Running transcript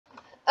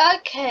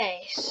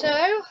Okay,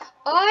 so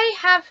I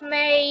have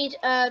made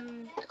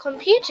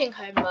computing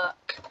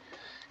homework,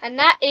 and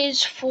that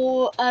is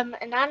for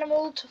an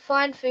animal to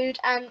find food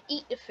and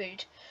eat the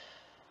food.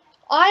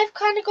 I've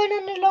kind of gone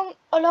on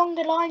along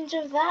the lines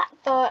of that,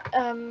 but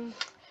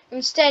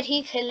instead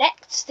he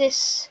collects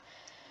this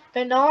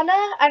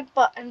banana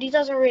and he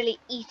doesn't really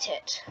eat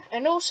it.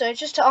 And also,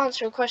 just to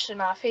answer a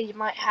question I feel you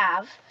might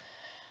have,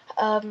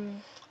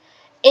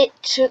 it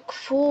took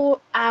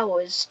 4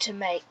 hours to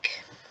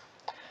make.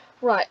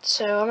 Right,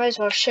 so I might as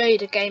well show you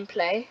the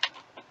gameplay.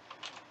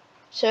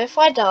 So if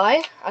I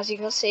die, as you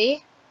can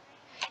see,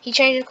 he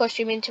changed the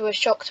costume into a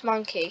shocked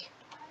monkey.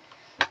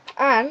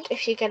 And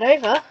if you get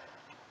over,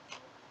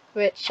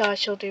 which I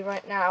shall do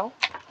right now,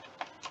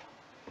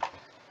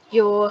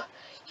 you're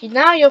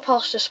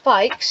past the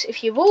spikes.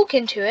 If you walk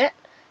into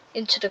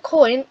the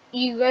coin,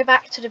 you go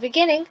back to the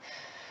beginning,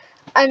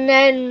 and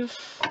then,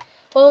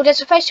 well, there's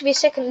supposed to be a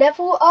second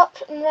level up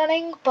and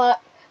running, but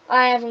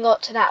I haven't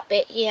got to that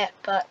bit yet,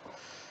 but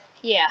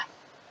yeah.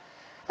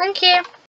 Thank you.